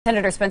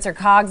Senator Spencer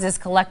Coggs is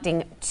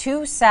collecting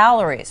 2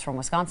 salaries from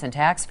Wisconsin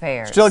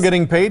taxpayers. Still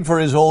getting paid for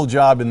his old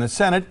job in the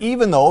Senate,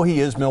 even though he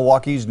is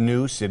Milwaukee's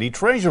new city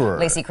treasurer.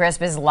 Lacey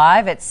Crisp is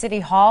live at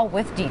City Hall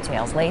with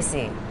details.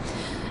 Lacey.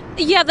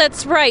 Yeah,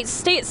 that's right.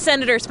 State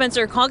Senator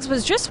Spencer Coggs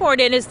was just sworn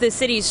in as the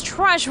city's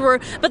treasurer,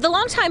 but the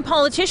longtime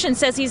politician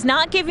says he's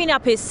not giving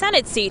up his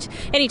Senate seat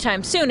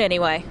anytime soon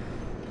anyway.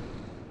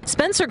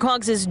 Spencer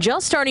Coggs is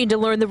just starting to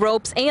learn the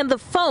ropes and the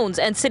phones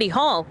at City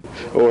Hall.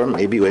 Or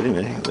maybe, wait a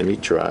minute, let me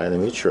try.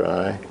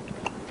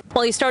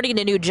 While he's starting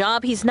a new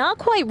job, he's not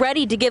quite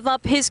ready to give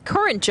up his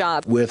current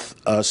job. With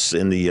us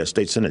in the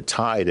state Senate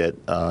tied at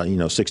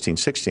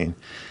 16-16,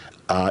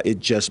 it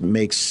just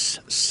makes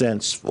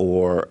sense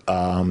for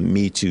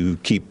me to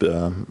keep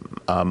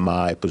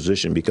my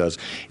position, because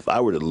if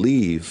I were to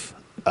leave,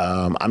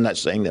 I'm not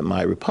saying that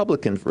my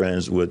Republican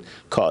friends would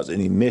cause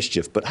any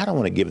mischief, but I don't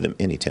want to give them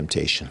any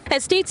temptation.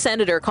 As state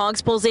senator,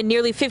 Coggs pulls in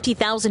nearly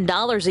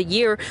 $50,000 a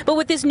year, but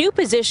with his new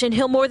position,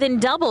 he'll more than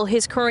double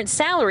his current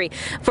salary.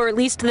 For at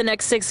least the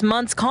next 6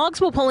 months,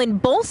 Coggs will pull in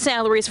both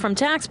salaries from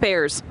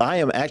taxpayers. I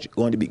am actually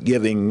going to be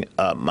giving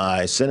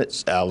my Senate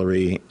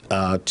salary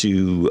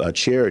to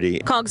charity.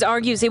 Coggs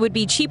argues it would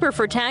be cheaper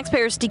for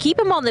taxpayers to keep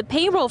him on the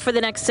payroll for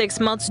the next 6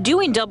 months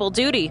doing double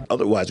duty.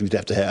 Otherwise, we'd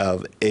have to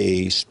have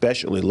a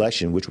special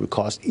election, which would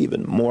cost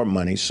even more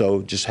money.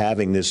 So just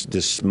having this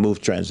smooth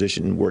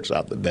transition works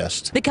out the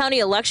best. The county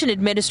election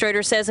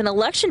administrator says an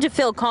election to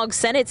fill Coggs'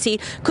 Senate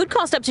seat could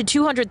cost up to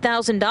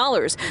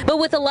 $200,000. But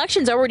with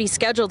elections already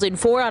scheduled in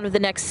 4 out of the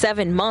next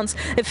 7 months,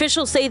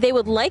 officials say they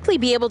would likely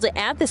be able to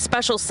add the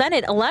special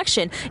Senate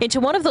election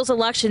into one of those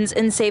elections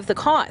and save the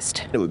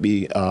cost. It would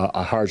be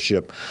a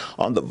hardship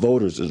on the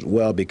voters as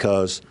well,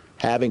 because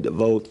having to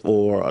vote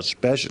for a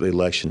special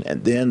election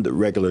and then the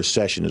regular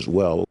session as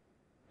well.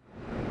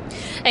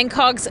 And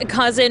Coggs'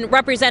 cousin,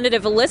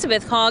 Representative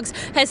Elizabeth Coggs,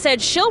 has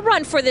said she'll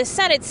run for the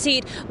Senate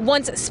seat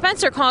once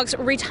Spencer Coggs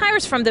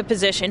retires from the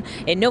position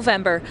in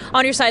November.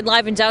 On your side,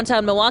 live in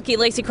downtown Milwaukee,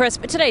 Lacey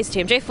Crisp, today's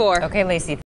TMJ4. Okay, Lacey.